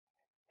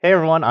Hey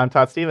everyone, I'm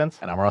Todd Stevens.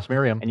 And I'm Ross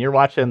Merriam. And you're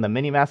watching the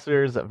Mini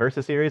Masters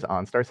Versus Series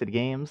on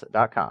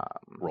StarCityGames.com.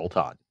 Roll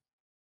Todd.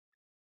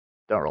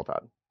 Don't roll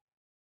Todd.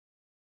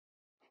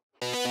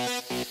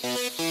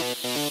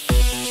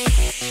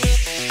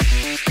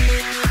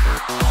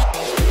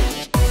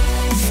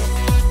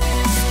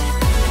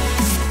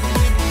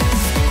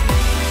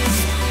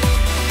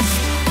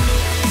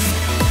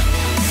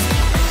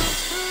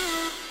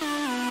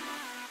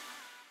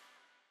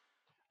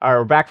 All right,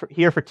 we're back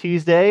here for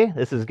Tuesday.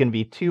 This is going to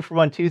be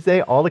 2-for-1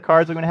 Tuesday. All the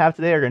cards we're going to have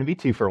today are going to be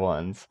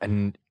 2-for-1s.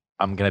 And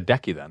I'm going to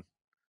deck you then.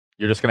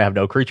 You're just going to have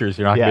no creatures.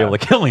 You're not going to be able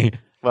to kill me.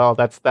 Well,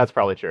 that's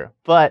probably true.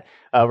 But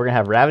we're going to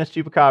have Ravenous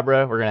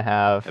Chupacabra. We're going to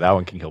have... that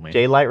one can kill me.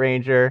 Jade Light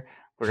Ranger.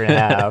 We're going to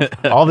have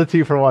all the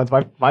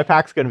 2-for-1s. My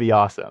pack's going to be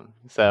awesome.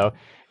 So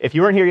if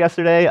you weren't here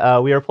yesterday,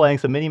 we are playing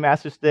some Mini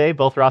Masters today.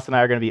 Both Ross and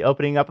I are going to be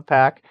opening up a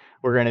pack.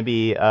 We're going to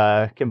be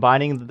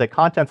combining the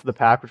contents of the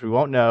pack, which we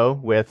won't know,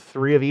 with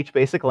 3 of each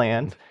basic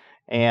land,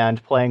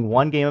 and playing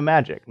 1 game of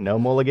Magic. No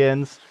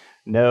mulligans,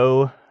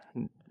 no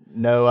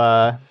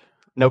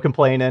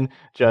complaining,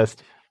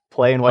 just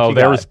playing what you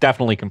got. There was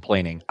definitely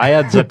complaining. I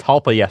had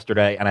Zatalpa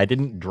yesterday, and I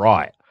didn't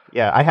draw it.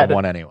 Yeah, I had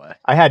one anyway.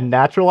 I had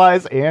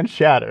Naturalize and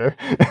Shatter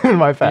in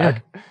my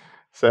pack. Yeah.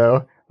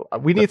 So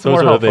we need some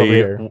more help over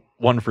here.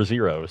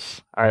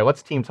 1-for-0s. All right,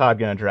 what's Team Todd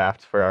going to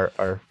draft for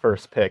our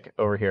first pick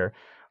over here?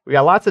 We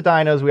got lots of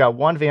dinos. We got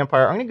 1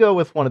 vampire. I'm going to go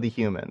with one of the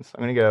humans.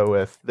 I'm going to go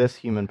with this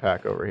human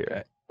pack over here.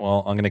 Okay. Well,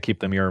 I'm going to keep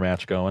the mirror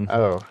match going.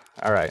 Oh,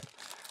 all right.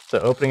 So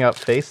opening up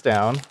face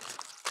down.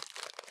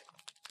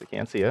 You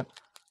can't see it.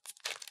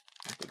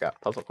 We got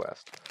Puzzle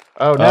Quest.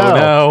 Oh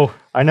no!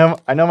 Oh no!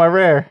 I know my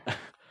rare.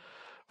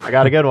 I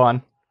got a good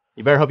one.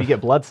 You better hope you get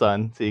Blood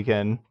Sun so you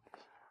can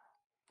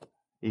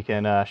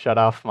shut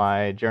off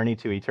my Journey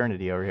to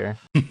Eternity over here.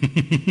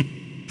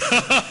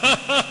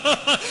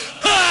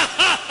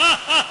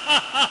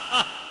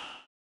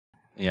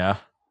 Yeah,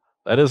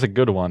 that is a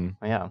good one.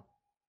 Yeah. All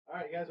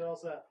right, you guys are all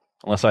set.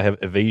 Unless I have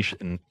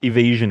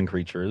evasion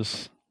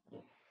creatures,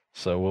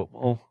 so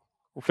we'll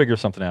figure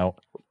something out.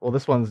 Well,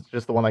 this one's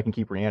just the one I can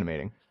keep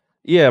reanimating.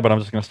 Yeah, but I'm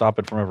just gonna stop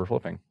it from ever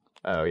flipping.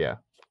 Oh yeah,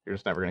 you're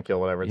just never gonna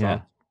kill whatever it's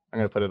on. I'm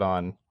gonna put it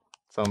on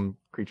some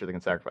creature that can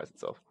sacrifice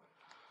itself.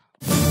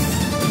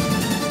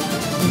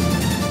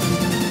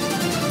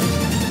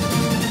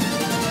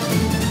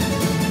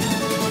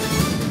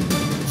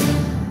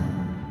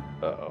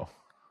 Uh-oh.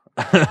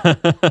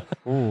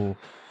 Ooh.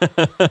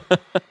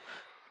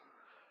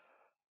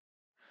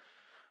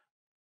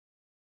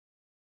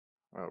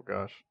 Oh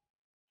gosh.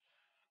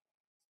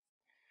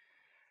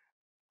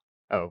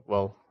 Oh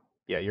well,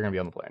 yeah, you're gonna be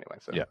on the play anyway.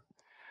 So yeah.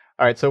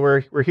 All right, so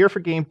we're here for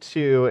game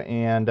 2,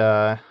 and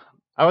I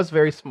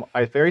very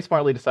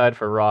smartly decided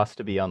for Ross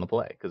to be on the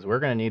play because we're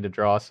gonna need to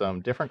draw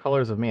some different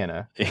colors of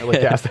mana.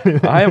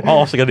 I am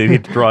also gonna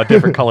need to draw a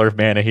different color of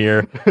mana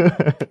here.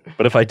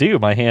 But if I do,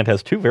 my hand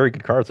has 2 very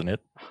good cards in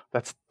it.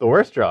 That's the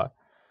worst draw.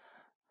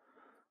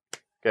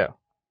 Go.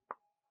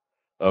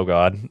 Oh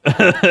god.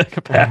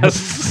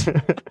 Pass.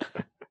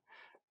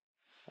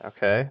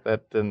 Okay,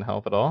 that didn't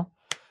help at all.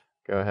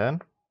 Go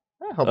ahead.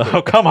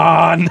 Oh, come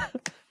on!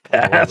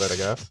 Pass. A little bit, I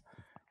guess.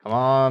 Come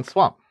on,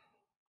 Swamp.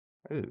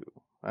 Ooh,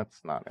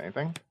 that's not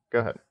anything. Go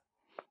ahead.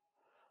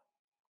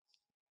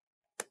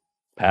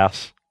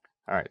 Pass.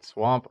 All right,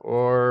 Swamp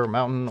or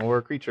Mountain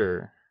or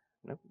Creature.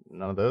 Nope,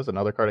 none of those.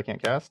 Another card I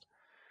can't cast.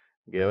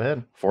 Go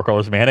ahead. 4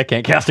 colors of mana,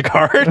 can't cast a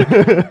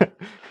card.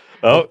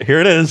 Oh, here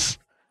it is.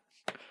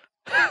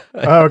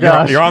 Oh,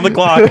 gosh. You're on the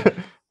clock.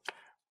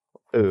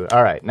 Ooh,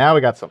 all right, now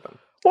we got something.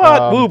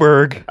 What?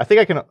 Wooburg. I think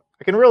I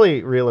can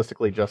really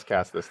realistically just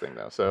cast this thing,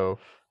 though. So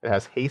it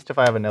has haste if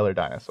I have another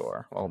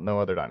dinosaur. Well, no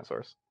other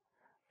dinosaurs.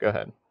 Go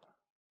ahead.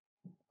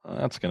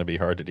 That's going to be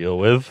hard to deal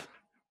with.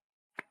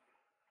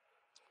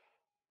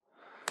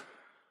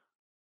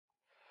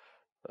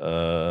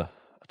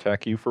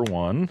 Attack you for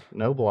 1.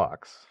 No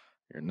blocks.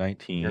 You're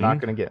 19. You're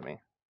not going to get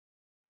me.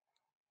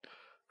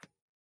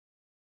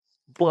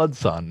 Blood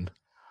Sun.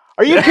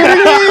 Are you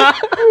kidding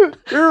me?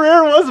 Your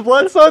rare was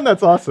Blood Sun?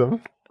 That's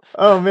awesome.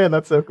 Oh, man,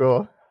 that's so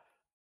cool.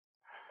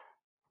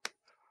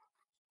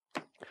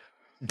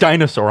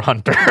 Dinosaur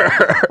Hunter.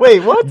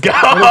 Wait, what? Go!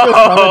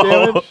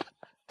 Damage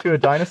to a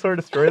dinosaur,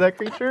 destroy that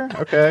creature?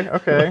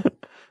 Okay.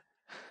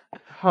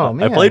 Oh,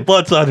 man. I played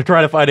Blood Sun to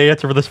try to find an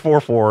answer for this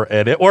 4/4,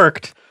 and it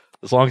worked.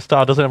 As long as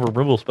Todd doesn't have a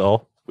removal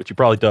spell, which he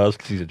probably does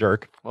because he's a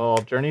jerk. Well,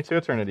 Journey to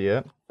Eternity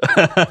it.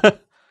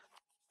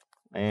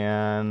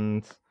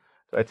 And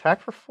do I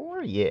attack for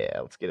 4? Yeah,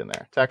 let's get in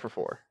there. Attack for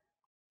 4.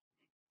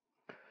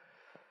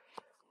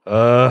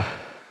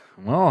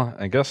 Well,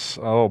 I guess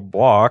I'll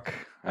block.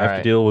 I have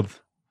to deal with...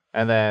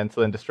 And then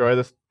destroy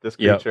this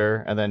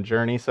creature, and then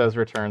Journey says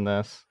return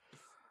this,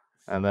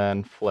 and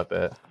then flip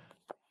it.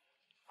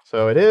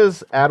 So it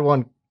is add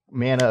 1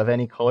 mana of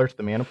any color to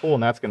the mana pool,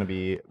 and that's going to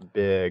be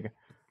big. Do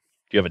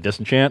you have a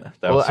disenchant?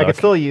 Well, I can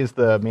still use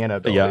the mana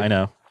ability. Yeah, I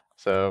know.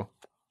 So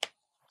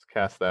let's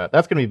cast that.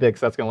 That's going to be big,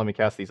 so that's going to let me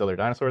cast these other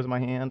dinosaurs in my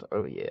hand.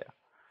 Oh, yeah.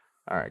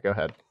 All right, go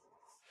ahead.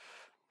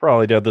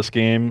 Probably dead this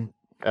game.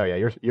 Oh,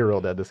 yeah, you're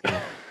real dead this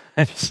game.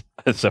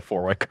 It's a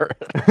 4 white card.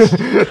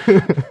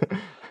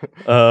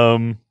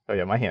 Oh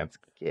yeah, my hand's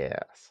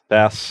gas.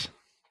 Pass.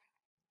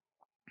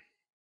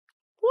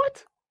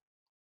 What?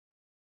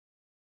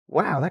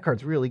 Wow, that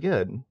card's really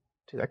good.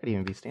 Dude, that could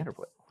even be standard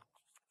play.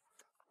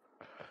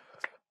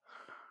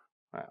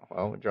 Wow,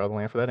 well, we draw the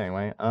land for that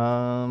anyway.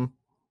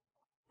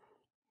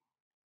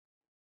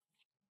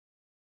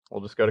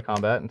 We'll just go to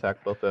combat and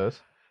attack both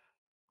those.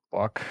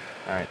 Block.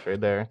 All right,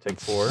 trade there. Take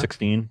 4.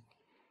 16.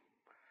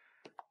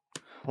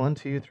 1,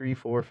 2, 3,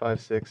 4,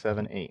 5, 6,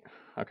 7, 8.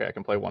 Okay, I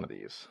can play one of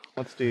these.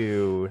 Let's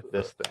do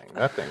this thing.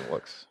 That thing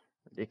looks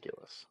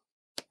ridiculous.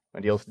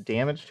 When it deals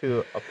damage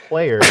to a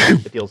player,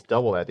 it deals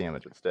double that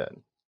damage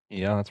instead.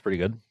 Yeah, that's pretty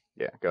good.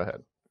 Yeah, go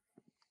ahead.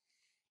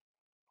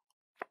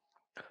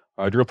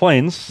 I drew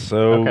planes,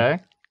 so Okay.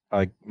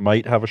 I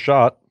might have a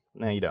shot.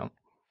 No, you don't.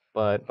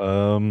 But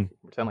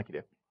pretend like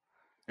you do.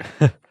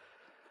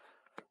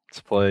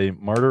 Let's play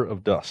Martyr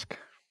of Dusk.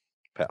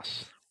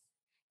 Pass.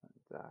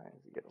 You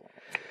get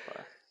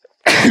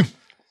a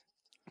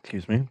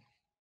Excuse me.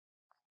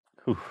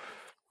 Whew.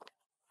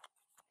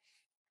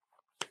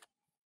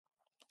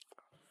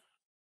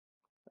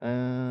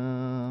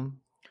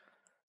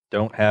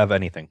 Don't have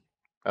anything.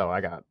 Oh,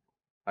 I got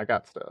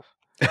stuff.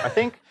 I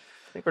think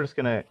we're just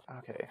gonna.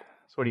 Okay.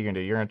 So what are you gonna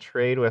do? You're gonna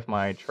trade with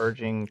my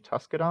charging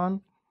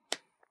Tuscadon.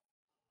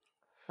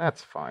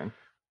 That's fine.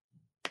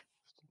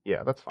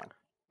 Yeah, that's fine.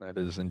 That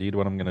is indeed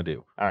what I'm gonna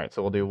do. All right.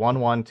 So we'll do 1,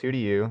 1, 2 to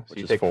you. So Which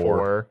you is take 4.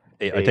 4.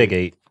 8. I take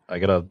 8. I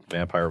get a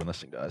vampire when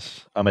this thing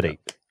dies. I'm at 8.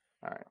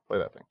 All right. Play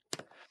that thing.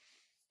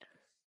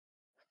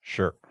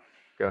 Sure.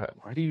 Go ahead.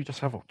 Why do you just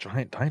have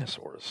giant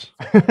dinosaurs?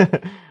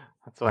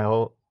 That's my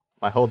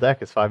whole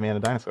deck is 5 mana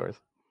dinosaurs.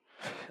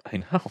 I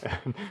know.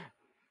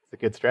 It's a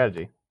good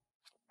strategy.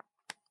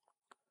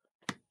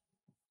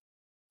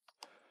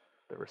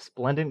 The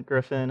Resplendent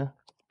Griffin.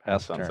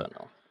 Pass Sun turn.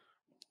 Sentinel.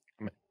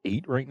 I'm at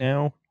 8 right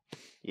now.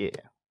 Yeah.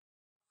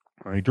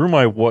 I drew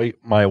my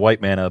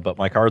white mana, but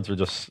my cards are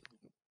just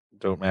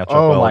don't match up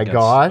Oh well my against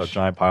gosh. a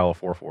giant pile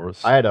of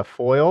 4/4s. I had a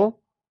foil.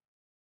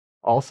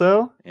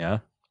 Also. Yeah.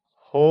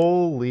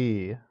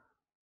 Holy.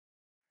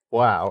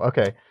 Wow.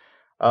 Okay.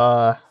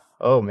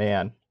 Oh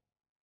man.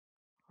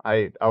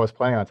 I was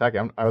planning on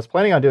attacking. I was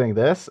planning on doing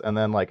this and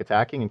then like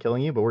attacking and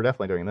killing you, but we're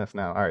definitely doing this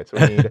now. All right. So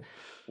we need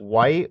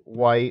white,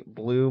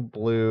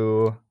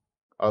 blue,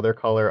 other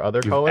color.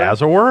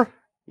 Azor?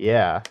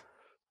 Yeah.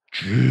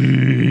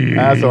 Jeez.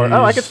 Azor.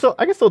 Oh, I can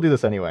still do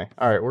this anyway.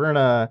 All right. We're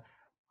gonna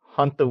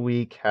hunt the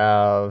weak.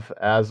 Have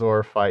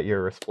Azor fight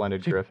your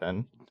Resplendent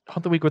Griffin.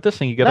 Hunt the weak with this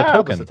thing. You get Nah, a I'll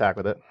token. just attack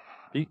with it.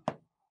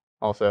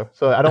 Also,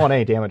 so I don't want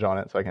any damage on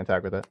it, so I can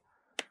attack with it.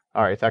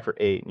 All right, attack for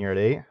 8, and you're at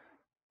 8.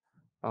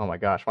 Oh my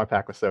gosh, my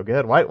pack was so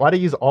good. Why did I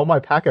use all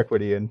my pack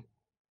equity in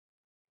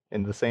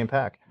the same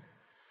pack?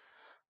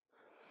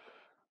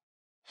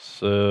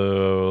 So,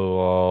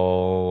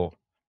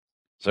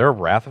 is there a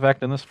Wrath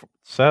effect in this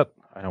set?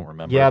 I don't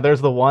remember. Yeah, there's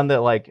the one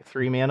that like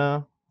 3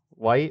 mana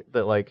white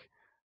that like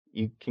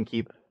you can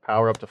keep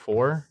power up to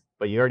 4,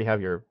 but you already have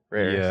your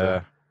rare. Yeah,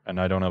 so.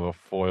 and I don't have a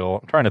foil.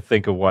 I'm trying to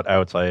think of what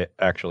outs I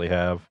actually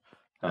have.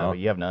 Oh,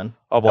 you have none.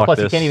 I'll block Plus,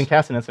 this. you can't even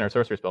cast an instant or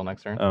sorcery spell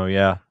next turn. Oh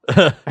yeah.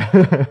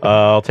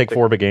 I'll take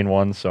 4 but gain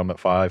 1, so I'm at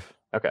 5.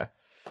 Okay.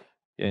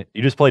 Yeah,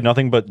 you just played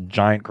nothing but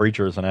giant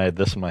creatures, and I had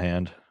this in my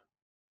hand.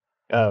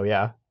 Oh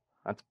yeah,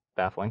 that's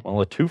baffling. Well,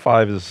 a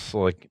 2/5 is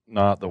like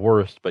not the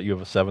worst, but you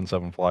have a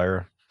 7/7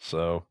 flyer,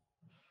 so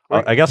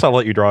I guess I'll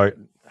let you draw.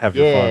 Have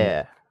your fun.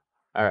 Yeah.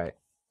 All right.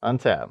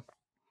 Untap.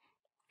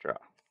 Draw.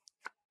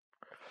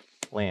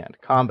 Land.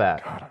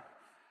 Combat. God.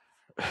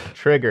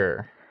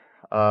 Trigger.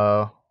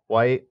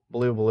 White,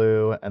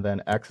 blue, and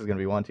then X is going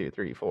to be 1, 2,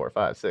 3, 4,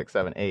 5, 6,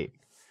 7, 8.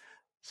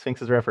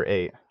 Sphinx is rare for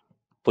 8.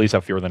 Please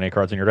have fewer than 8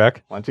 cards in your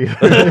deck. 1, 2,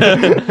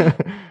 3,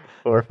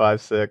 4,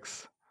 5,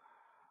 6,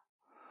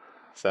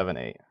 7,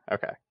 8.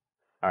 Okay.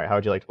 All right. How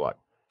would you like to block?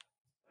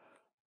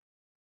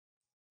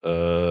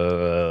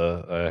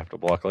 I have to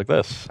block like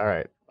this. All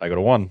right. I go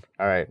to 1.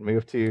 All right.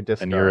 Move to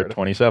discard. And you're at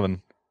 27.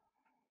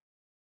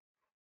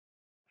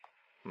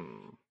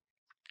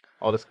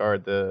 I'll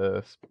discard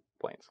the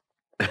planes.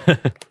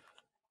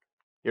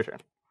 Your turn.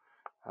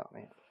 Oh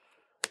man.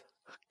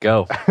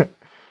 Go.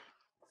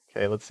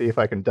 Okay, let's see if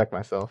I can deck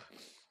myself.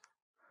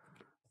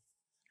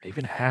 I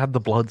even had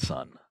the Blood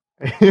Sun.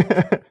 Oh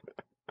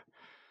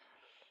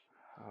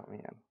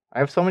man. I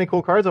have so many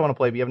cool cards I want to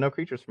play, but you have no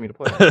creatures for me to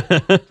play.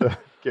 To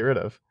get rid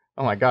of.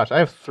 Oh my gosh, I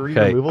have 3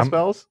 removal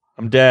spells.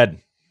 I'm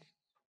dead.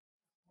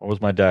 What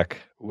was my deck?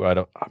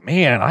 Ooh,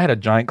 man, I had a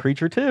giant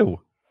creature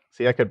too.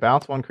 See, I could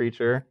bounce 1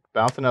 creature,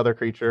 bounce another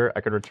creature.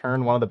 I could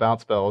return one of the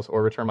bounce spells,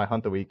 or return my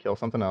Hunt the Weak, kill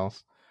something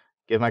else.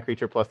 Give my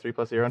creature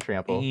 +3/+0 on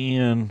trample.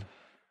 And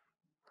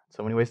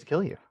So many ways to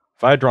kill you.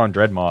 if I had drawn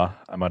Dreadmaw,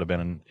 I might have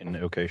been in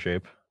okay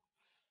shape.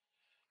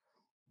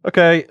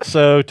 Okay,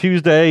 so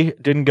Tuesday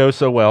didn't go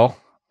so well.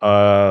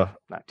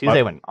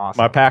 Tuesday went awesome.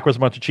 My pack was a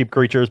bunch of cheap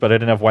creatures, but I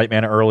didn't have white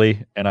mana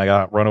early, and I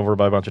got run over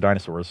by a bunch of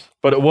dinosaurs.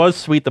 But it was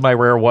sweet that my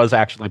rare was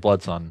actually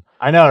Blood Sun.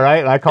 I know,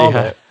 right? I called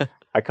it.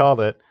 I called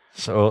it.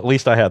 So at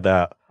least I had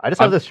that. I just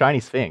have this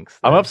shiny Sphinx.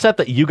 I'm upset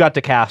that you got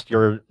to cast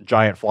your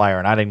giant flyer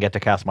and I didn't get to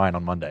cast mine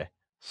on Monday.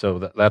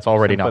 So that's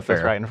already not put fair.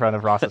 This right in front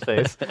of Ross's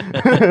face.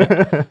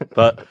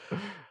 But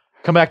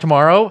come back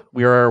tomorrow.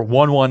 We are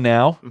 1-1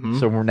 now.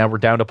 So we're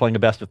down to playing a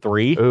best of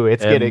 3. Ooh,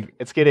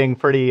 it's getting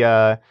pretty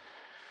tense.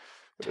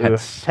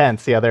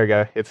 Yeah, there you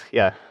go.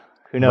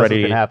 Who knows what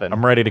can happen?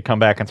 I'm ready to come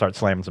back and start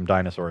slamming some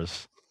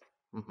dinosaurs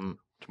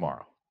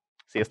tomorrow.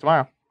 See us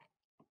tomorrow.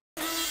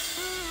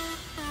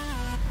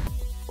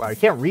 Wow, you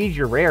can't read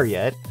your rare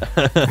yet.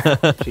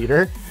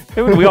 Cheater.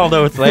 We all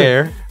know it's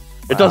there.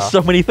 It does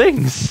so many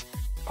things.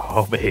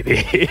 Oh,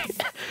 baby.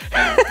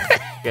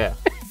 Yeah.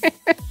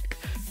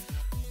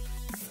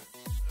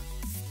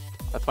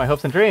 That's my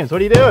hopes and dreams. What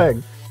are you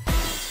doing?